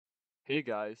Hey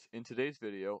guys, in today's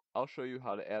video, I'll show you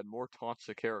how to add more taunts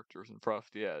to characters in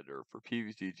Frosty Editor for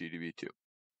PvZ GW2.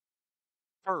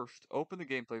 First, open the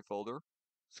gameplay folder,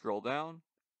 scroll down,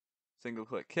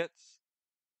 single-click Kits,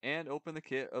 and open the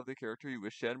kit of the character you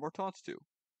wish to add more taunts to.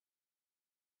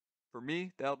 For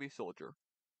me, that'll be Soldier.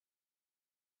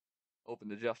 Open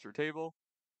the gesture table,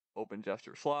 open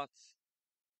gesture slots,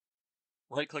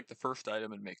 right-click the first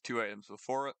item and make 2 items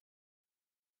before it.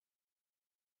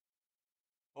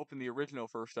 Open the original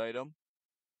first item,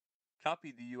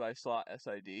 copy the UI slot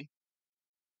SID,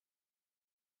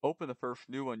 open the first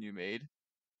new one you made,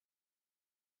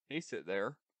 paste it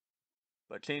there,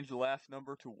 but change the last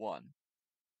number to 1.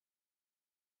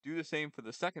 Do the same for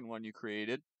the second one you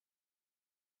created,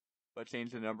 but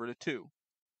change the number to 2.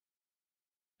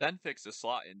 Then fix the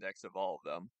slot index of all of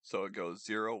them, so it goes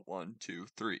 0, 1, 2,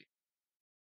 3.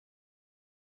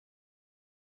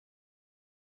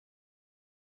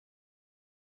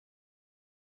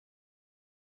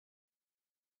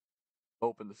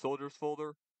 Open the Soldiers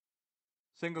folder,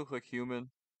 single-click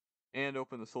Human, and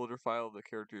open the soldier file of the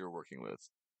character you're working with.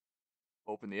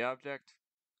 Open the object,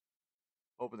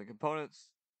 open the components,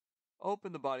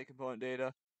 open the body component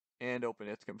data, and open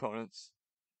its components.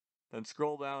 Then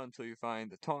scroll down until you find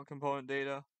the taunt component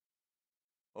data,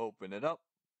 open it up,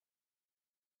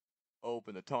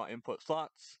 open the taunt input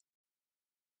slots,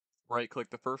 right-click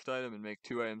the first item and make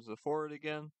 2 items before it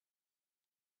again,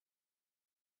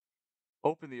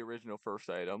 open the original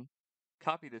first item,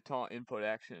 copy the taunt input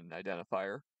action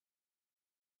identifier,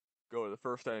 go to the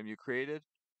first item you created,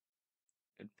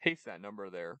 and paste that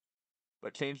number there,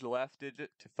 but change the last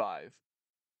digit to 5.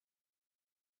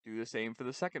 Do the same for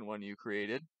the second one you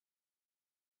created,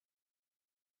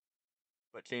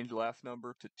 but change the last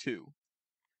number to 2.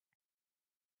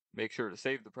 Make sure to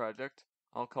save the project.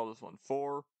 I'll call this one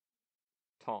 4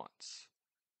 Taunts.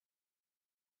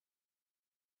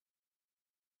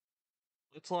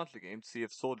 Let's launch the game to see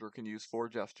if Soldier can use 4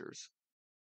 gestures.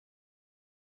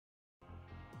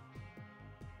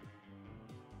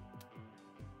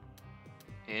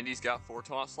 And he's got 4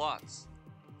 taunt slots.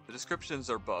 The descriptions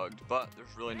are bugged, but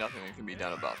there's really nothing that can be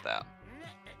done about that.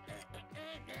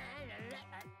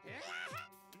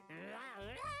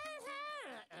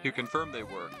 To confirm they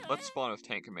work, let's spawn as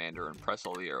Tank Commander and press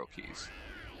all the arrow keys.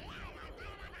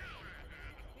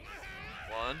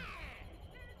 1,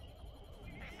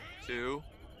 2,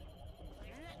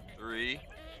 3,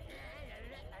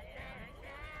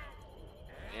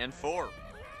 and 4.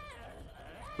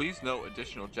 Please note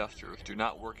additional gestures do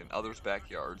not work in others'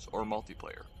 backyards or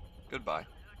multiplayer. Goodbye.